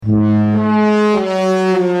Hey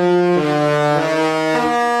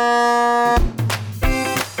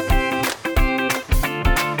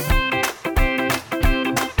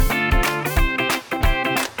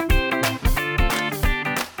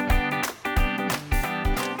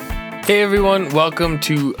everyone, welcome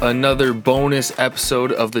to another bonus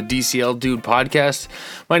episode of the DCL Dude podcast.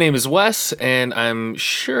 My name is Wes, and I'm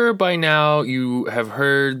sure by now you have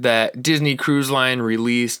heard that Disney Cruise Line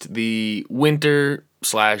released the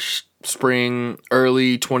winter/spring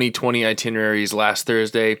early 2020 itineraries last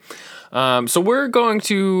Thursday. So we're going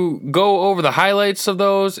to go over the highlights of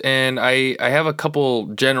those, and I have a couple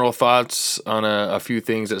general thoughts on a few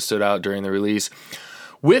things that stood out during the release.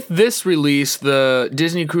 With this release, the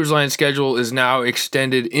Disney Cruise Line schedule is now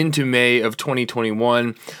extended into May of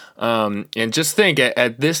 2021. And just think,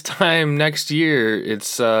 at this time next year,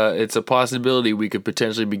 it's a possibility we could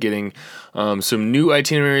potentially be getting some new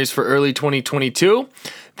itineraries for early 2022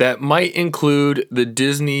 that might include the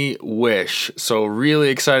Disney Wish. So really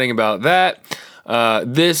exciting about that.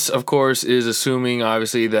 This, of course, is assuming,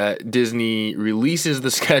 obviously, that Disney releases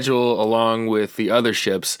the schedule along with the other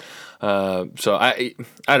ships. So I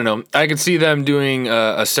don't know. I could see them doing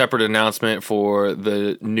a separate announcement for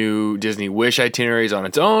the new Disney Wish itineraries on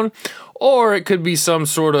its own, or it could be some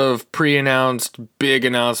sort of pre-announced big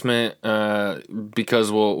announcement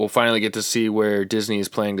because we'll finally get to see where Disney is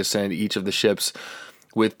planning to send each of the ships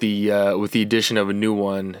with the addition of a new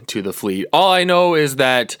one to the fleet. All I know is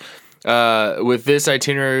that with this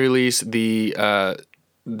itinerary release,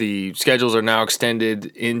 the schedules are now extended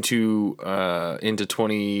into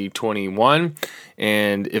 2021,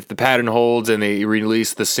 and if the pattern holds and they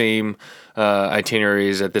release the same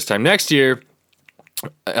itineraries at this time next year,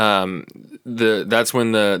 that's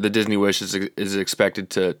when the Disney Wish is expected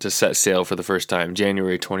to set sail for the first time,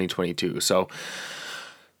 January 2022. So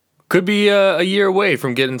could be a year away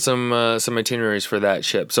from getting some itineraries for that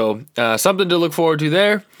ship. So something to look forward to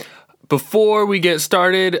there. Before we get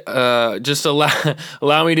started, just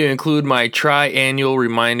allow me to include my tri-annual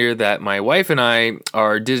reminder that my wife and I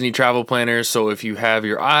are Disney travel planners, so if you have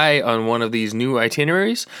your eye on one of these new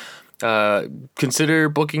itineraries, consider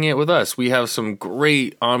booking it with us. We have some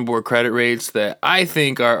great onboard credit rates that I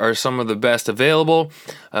think are some of the best available.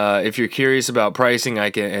 If you're curious about pricing, I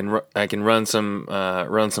can run some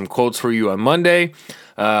quotes for you on Monday.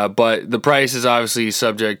 But the price is obviously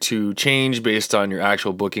subject to change based on your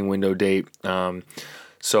actual booking window date. I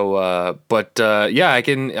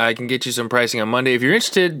can get you some pricing on Monday. If you're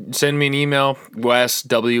interested, send me an email, WES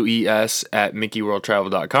at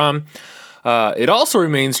mickeyworldtravel.com. It also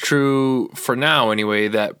remains true for now anyway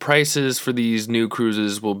that prices for these new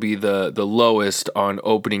cruises will be the lowest on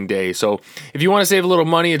opening day. So if you want to save a little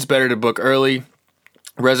money, it's better to book early.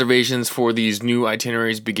 Reservations for these new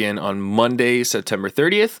itineraries begin on Monday, September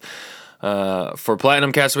 30th. For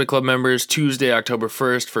Platinum Castaway Club members, Tuesday, October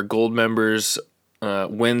 1st. For Gold members,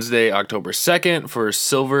 Wednesday, October 2nd. For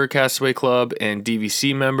Silver Castaway Club and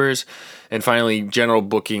DVC members. And finally, general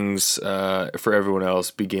bookings for everyone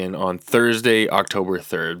else begin on Thursday, October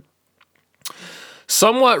 3rd.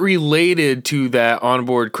 Somewhat related to that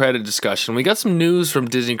onboard credit discussion, we got some news from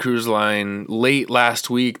Disney Cruise Line late last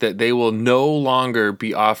week that they will no longer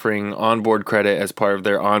be offering onboard credit as part of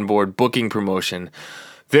their onboard booking promotion.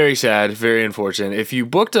 Very sad, very unfortunate. If you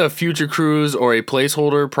booked a future cruise or a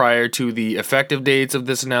placeholder prior to the effective dates of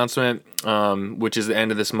this announcement, which is the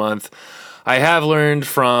end of this month, I have learned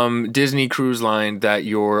from Disney Cruise Line that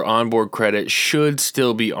your onboard credit should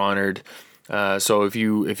still be honored. So if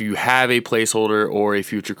you have a placeholder or a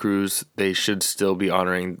future cruise, they should still be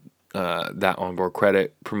honoring that onboard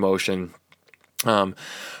credit promotion.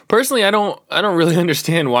 Personally, I don't really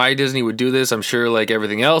understand why Disney would do this. I'm sure, like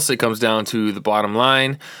everything else, it comes down to the bottom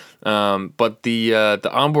line. But the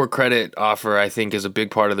onboard credit offer, I think, is a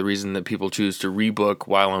big part of the reason that people choose to rebook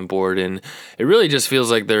while on board, and it really just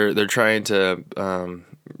feels like they're trying to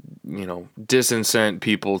disincent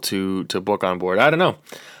people to book on board. I don't know.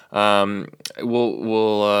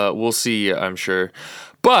 We'll see, I'm sure.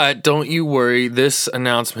 But don't you worry, this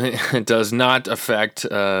announcement does not affect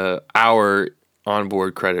our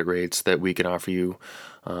onboard credit rates that we can offer you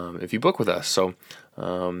if you book with us. So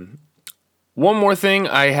one more thing,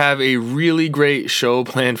 I have a really great show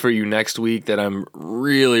planned for you next week that I'm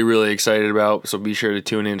really, really excited about. So be sure to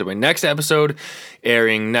tune into my next episode,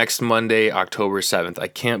 airing next Monday, October 7th. I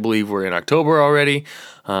can't believe we're in October already,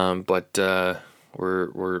 but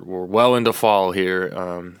we're well into fall here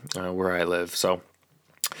where I live. So,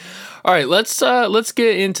 all right, let's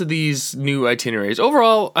get into these new itineraries.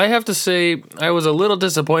 Overall, I have to say I was a little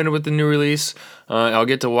disappointed with the new release. I'll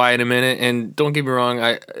get to why in a minute. And don't get me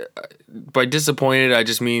wrong, by disappointed, I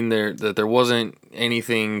just mean that there wasn't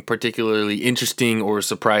anything particularly interesting or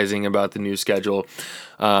surprising about the new schedule.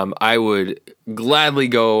 I would gladly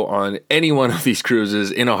go on any one of these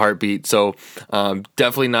cruises in a heartbeat. So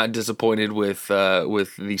definitely not disappointed with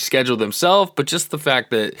the schedule themselves, but just the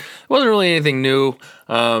fact that it wasn't really anything new,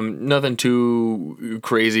 nothing too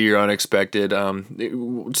crazy or unexpected.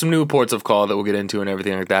 Some new ports of call that we'll get into and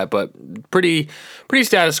everything like that, but pretty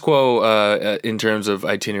status quo in terms of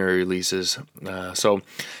itinerary releases. So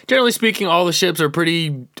generally speaking, all the ships are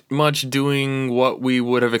pretty much doing what we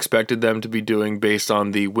would have expected them to be doing based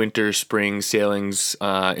on the winter-spring sailings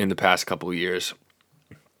in the past couple of years.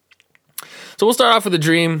 So we'll start off with the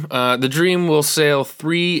Dream. The Dream will sail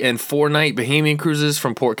 3 and 4 night Bahamian cruises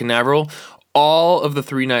from Port Canaveral. All of the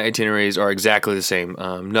 3 night itineraries are exactly the same.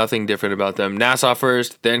 Nothing different about them. Nassau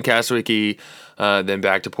first, then Castaway Cay, then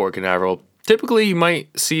back to Port Canaveral. Typically, you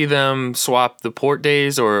might see them swap the port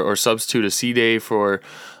days or substitute a sea day for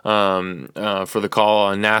the call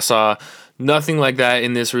on Nassau. Nothing like that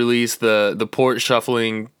in this release. The port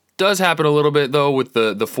shuffling does happen a little bit though with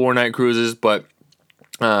the 4-night cruises, but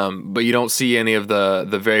you don't see any of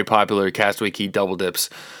the very popular Castaway Cay double dips,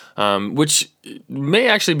 which may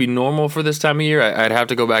actually be normal for this time of year. I'd have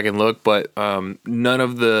to go back and look, but none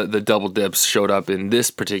of the double dips showed up in this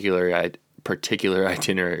particular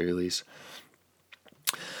itinerary release.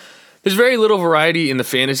 There's very little variety in the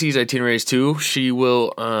Fantasies itineraries too. She'll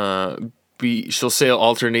sail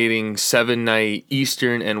alternating 7-night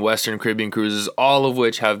Eastern and Western Caribbean cruises, all of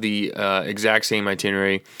which have the exact same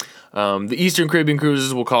itinerary. The Eastern Caribbean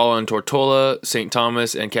cruises will call on Tortola, St.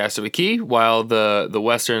 Thomas, and Castaway Cay, while the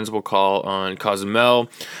Westerns will call on Cozumel,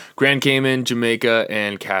 Grand Cayman, Jamaica,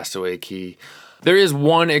 and Castaway Cay. There is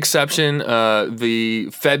one exception. The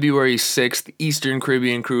February 6th Eastern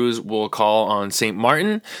Caribbean cruise will call on St.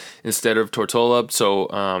 Martin instead of Tortola, so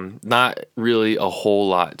not really a whole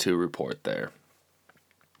lot to report there.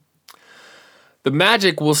 The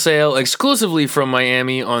Magic will sail exclusively from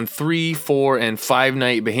Miami on 3, 4, and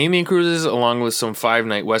 5-night Bahamian cruises, along with some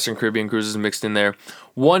 5-night Western Caribbean cruises mixed in there.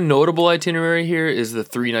 One notable itinerary here is the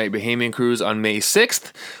 3-night Bahamian cruise on May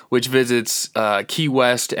 6th, which visits Key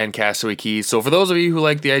West and Castaway Cay. So for those of you who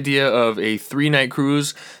like the idea of a 3-night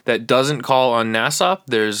cruise that doesn't call on Nassau,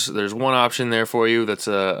 there's one option there for you. That's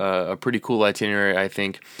a pretty cool itinerary, I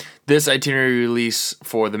think. This itinerary release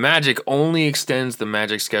for the Magic only extends the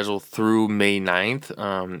Magic schedule through May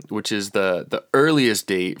 9th, which is the earliest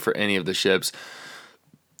date for any of the ships.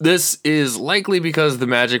 This is likely because the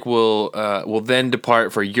Magic will then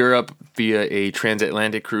depart for Europe via a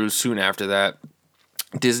transatlantic cruise soon after that.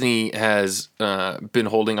 Disney has been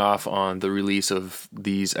holding off on the release of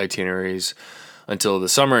these itineraries until the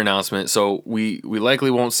summer announcement, so we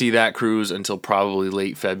likely won't see that cruise until probably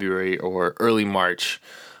late February or early March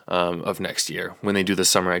of next year when they do the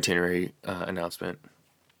summer itinerary announcement.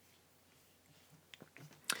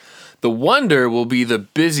 The Wonder will be the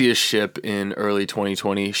busiest ship in early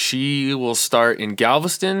 2020. She will start in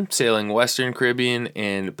Galveston, sailing Western Caribbean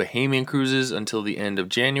and Bahamian cruises until the end of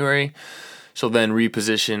January. She'll then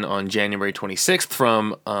reposition on January 26th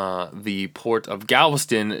from the port of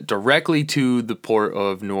Galveston directly to the port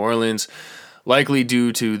of New Orleans. Likely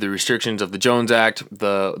due to the restrictions of the Jones Act,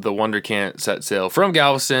 the Wonder can't set sail from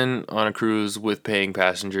Galveston on a cruise with paying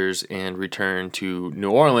passengers and return to New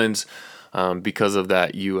Orleans because of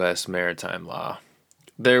that U.S. maritime law.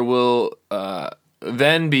 There will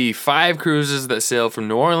then be 5 cruises that sail from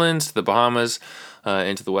New Orleans to the Bahamas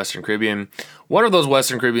into the Western Caribbean. One of those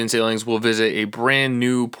Western Caribbean sailings will visit a brand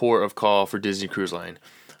new port of call for Disney Cruise Line.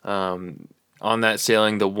 On that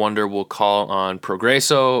sailing, the Wonder will call on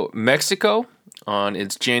Progreso, Mexico, on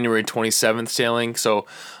its January 27th sailing. So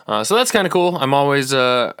that's kind of cool. I'm always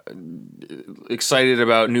excited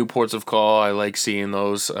about new ports of call. I like seeing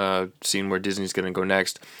those, seeing where Disney's going to go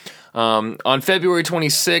next. On February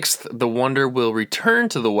 26th, the Wonder will return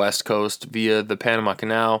to the West Coast via the Panama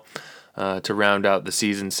Canal to round out the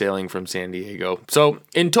season, sailing from San Diego. So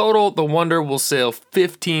in total, the Wonder will sail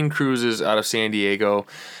 15 cruises out of San Diego,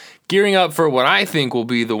 gearing up for what I think will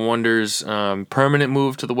be the Wonder's permanent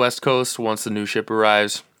move to the West Coast once the new ship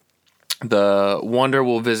arrives. The Wonder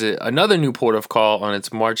will visit another new port of call on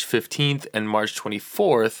its March 15th and March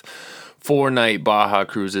 24th 4-night Baja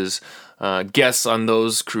cruises. Guests on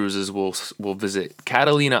those cruises will visit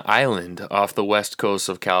Catalina Island off the west coast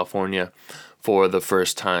of California for the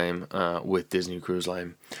first time with Disney Cruise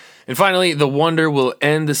Line. And finally, the Wonder will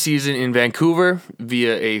end the season in Vancouver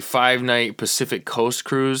via a 5-night Pacific Coast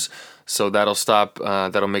cruise. So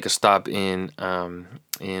that'll make a stop in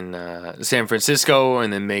San Francisco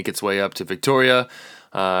and then make its way up to Victoria.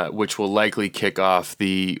 which will likely kick off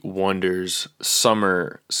the Wonder's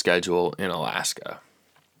summer schedule in Alaska.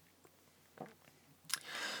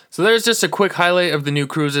 So there's just a quick highlight of the new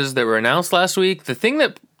cruises that were announced last week. The thing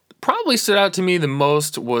that probably stood out to me the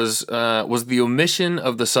most was the omission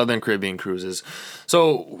of the Southern Caribbean cruises.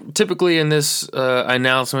 So typically in this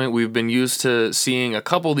announcement, we've been used to seeing a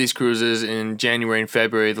couple of these cruises in January and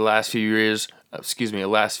February the last few years.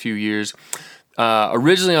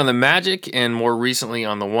 Originally on the Magic and more recently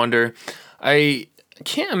on the Wonder. I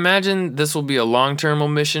can't imagine this will be a long-term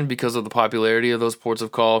omission because of the popularity of those ports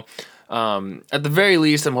of call. At the very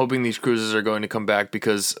least, I'm hoping these cruises are going to come back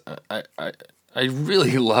because I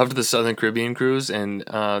really loved the Southern Caribbean cruise and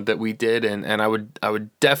that we did, and I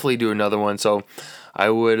would definitely do another one. So I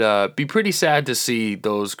would be pretty sad to see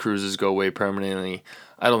those cruises go away permanently.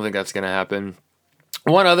 I don't think that's going to happen.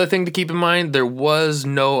 One other thing to keep in mind, there was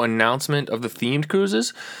no announcement of the themed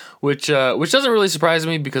cruises, which doesn't really surprise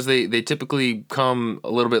me because they typically come a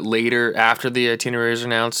little bit later after the itineraries are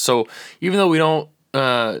announced. So even though we don't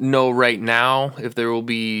know right now if there will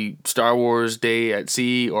be Star Wars Day at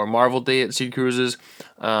Sea or Marvel Day at Sea cruises,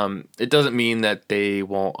 it doesn't mean that they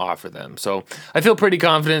won't offer them. So I feel pretty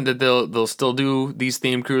confident that they'll still do these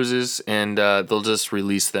themed cruises and they'll just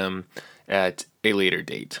release them at a later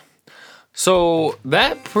date. So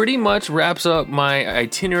that pretty much wraps up my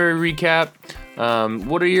itinerary recap.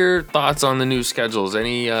 What are your thoughts on the new schedules?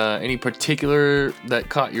 Any particular that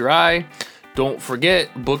caught your eye? Don't forget,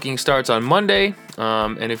 booking starts on Monday.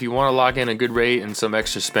 And if you want to lock in a good rate and some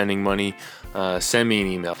extra spending money, send me an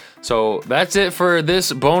email. So that's it for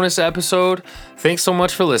this bonus episode. Thanks so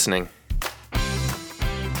much for listening.